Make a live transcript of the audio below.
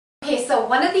Okay, so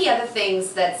one of the other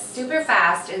things that's super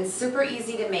fast and super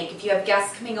easy to make if you have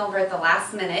guests coming over at the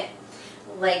last minute,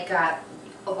 like a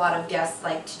lot of guests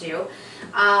like to do,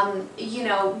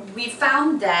 we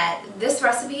found that this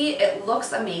recipe, it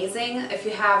looks amazing if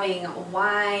you're having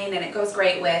wine, and it goes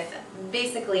great with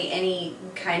basically any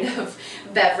kind of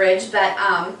beverage, but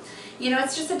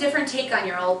it's just a different take on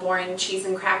your old boring cheese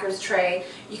and crackers tray.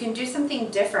 You can do something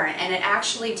different, and it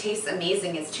actually tastes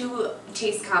amazing. It's two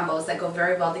taste combos that go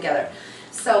very well together.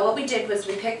 So what we did was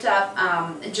we picked up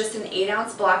just an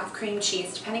 8-ounce block of cream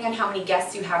cheese. Depending on how many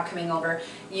guests you have coming over,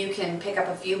 you can pick up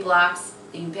a few blocks.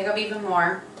 You can pick up even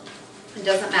more. It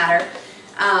doesn't matter.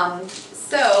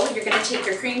 So you're going to take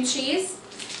your cream cheese,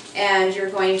 and you're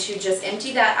going to just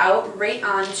empty that out right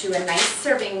onto a nice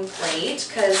serving plate,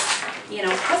 because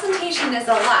presentation is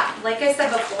a lot. Like I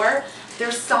said before,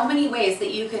 there's so many ways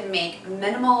that you can make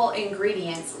minimal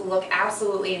ingredients look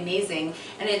absolutely amazing,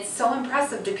 and it's so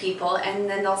impressive to people, and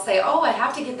then they'll say, oh, I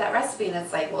have to get that recipe, and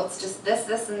it's like, well, it's just this,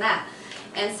 this, and that.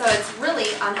 And so it's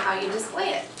really on how you display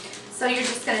it. So you're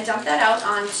just going to dump that out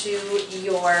onto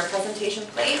your presentation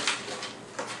plate,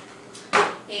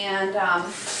 and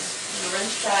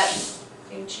rinse that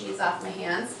cream cheese off my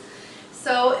hands.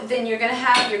 So then you're going to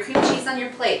have your cream cheese on your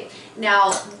plate.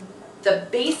 Now, the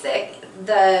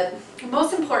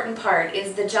most important part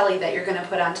is the jelly that you're going to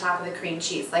put on top of the cream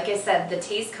cheese. Like I said, the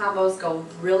taste combos go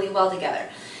really well together.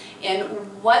 And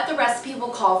what the recipe will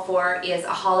call for is a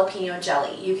jalapeno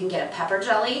jelly. You can get a pepper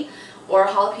jelly or a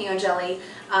jalapeno jelly.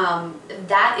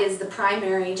 That is the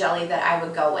primary jelly that I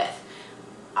would go with.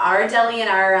 Our deli and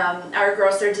our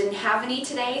grocer didn't have any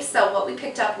today, so what we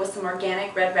picked up was some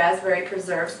organic red raspberry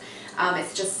preserves.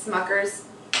 It's just Smucker's.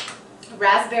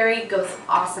 Raspberry goes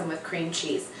awesome with cream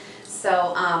cheese.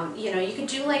 So, you could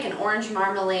do like an orange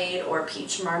marmalade or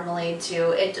peach marmalade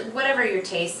too. Whatever your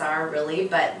tastes are, really,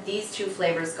 but these two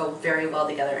flavors go very well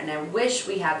together, and I wish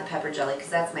we had the pepper jelly because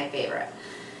that's my favorite.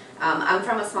 I'm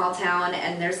from a small town,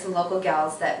 and there's some local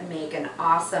gals that make an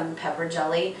awesome pepper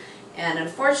jelly. And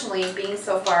unfortunately, being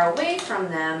so far away from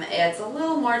them, it's a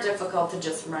little more difficult to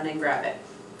just run and grab it.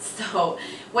 So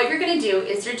what you're going to do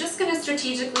is you're just going to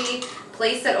strategically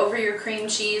place it over your cream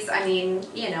cheese. I mean,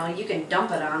 you can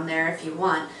dump it on there if you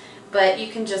want, but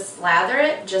you can just slather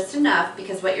it just enough,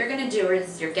 because what you're going to do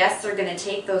is your guests are going to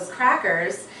take those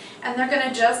crackers and they're going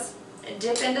to just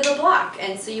dip into the block.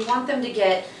 And so you want them to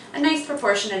get a nice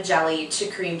proportion of jelly to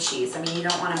cream cheese. I mean, you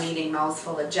don't want them eating mouths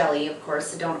full of jelly, of course,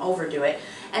 so don't overdo it.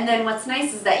 And then what's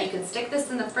nice is that you can stick this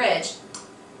in the fridge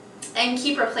and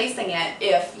keep replacing it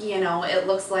if, it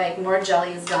looks like more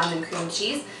jelly is gone than cream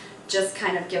cheese. Just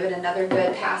kind of give it another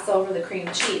good pass over the cream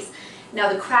cheese.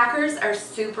 Now the crackers are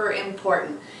super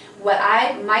important.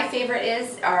 My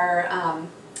favorite are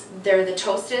they're the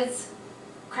Toasted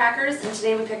crackers, and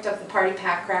today we picked up the Party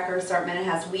Pack cracker assortment. It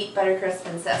has wheat, buttercrisp,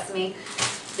 and sesame.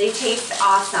 They taste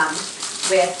awesome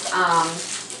with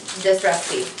this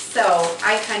recipe, so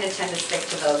I kind of tend to stick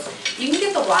to those. You can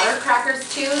get the water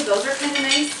crackers too. Those are kind of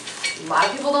nice. A lot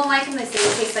of people don't like them. They say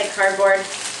they taste like cardboard.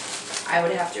 I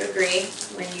would have to agree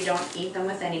when you don't eat them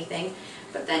with anything.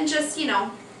 But then just,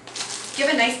 give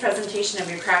a nice presentation of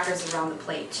your crackers around the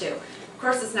plate too. Of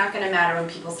course, it's not going to matter when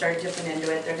people start dipping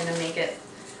into it. They're going to make it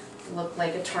look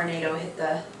like a tornado hit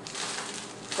the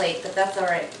plate, but that's all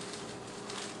right.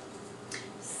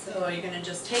 So you're going to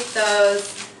just take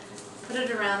those, put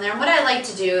it around there. And what I like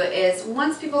to do is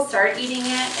once people start eating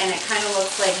it and it kind of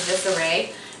looks like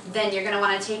disarray, then you're going to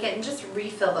want to take it and just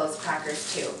refill those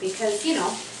crackers too. Because,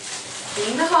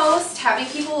 being the host, having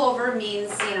people over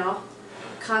means,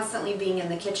 constantly being in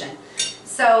the kitchen.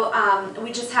 So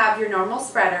we just have your normal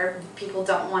spreader. People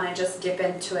don't want to just dip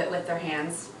into it with their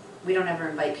hands. We don't ever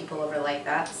invite people over like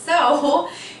that. So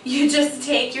you just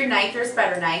take your knife, your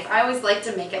spreader knife. I always like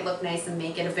to make it look nice and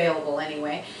make it available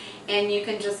anyway. And you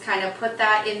can just kind of put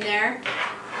that in there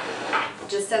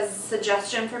just as a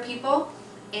suggestion for people.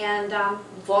 And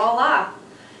voila,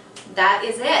 that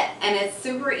is it. And it's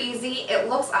super easy, it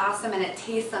looks awesome, and it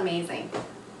tastes amazing.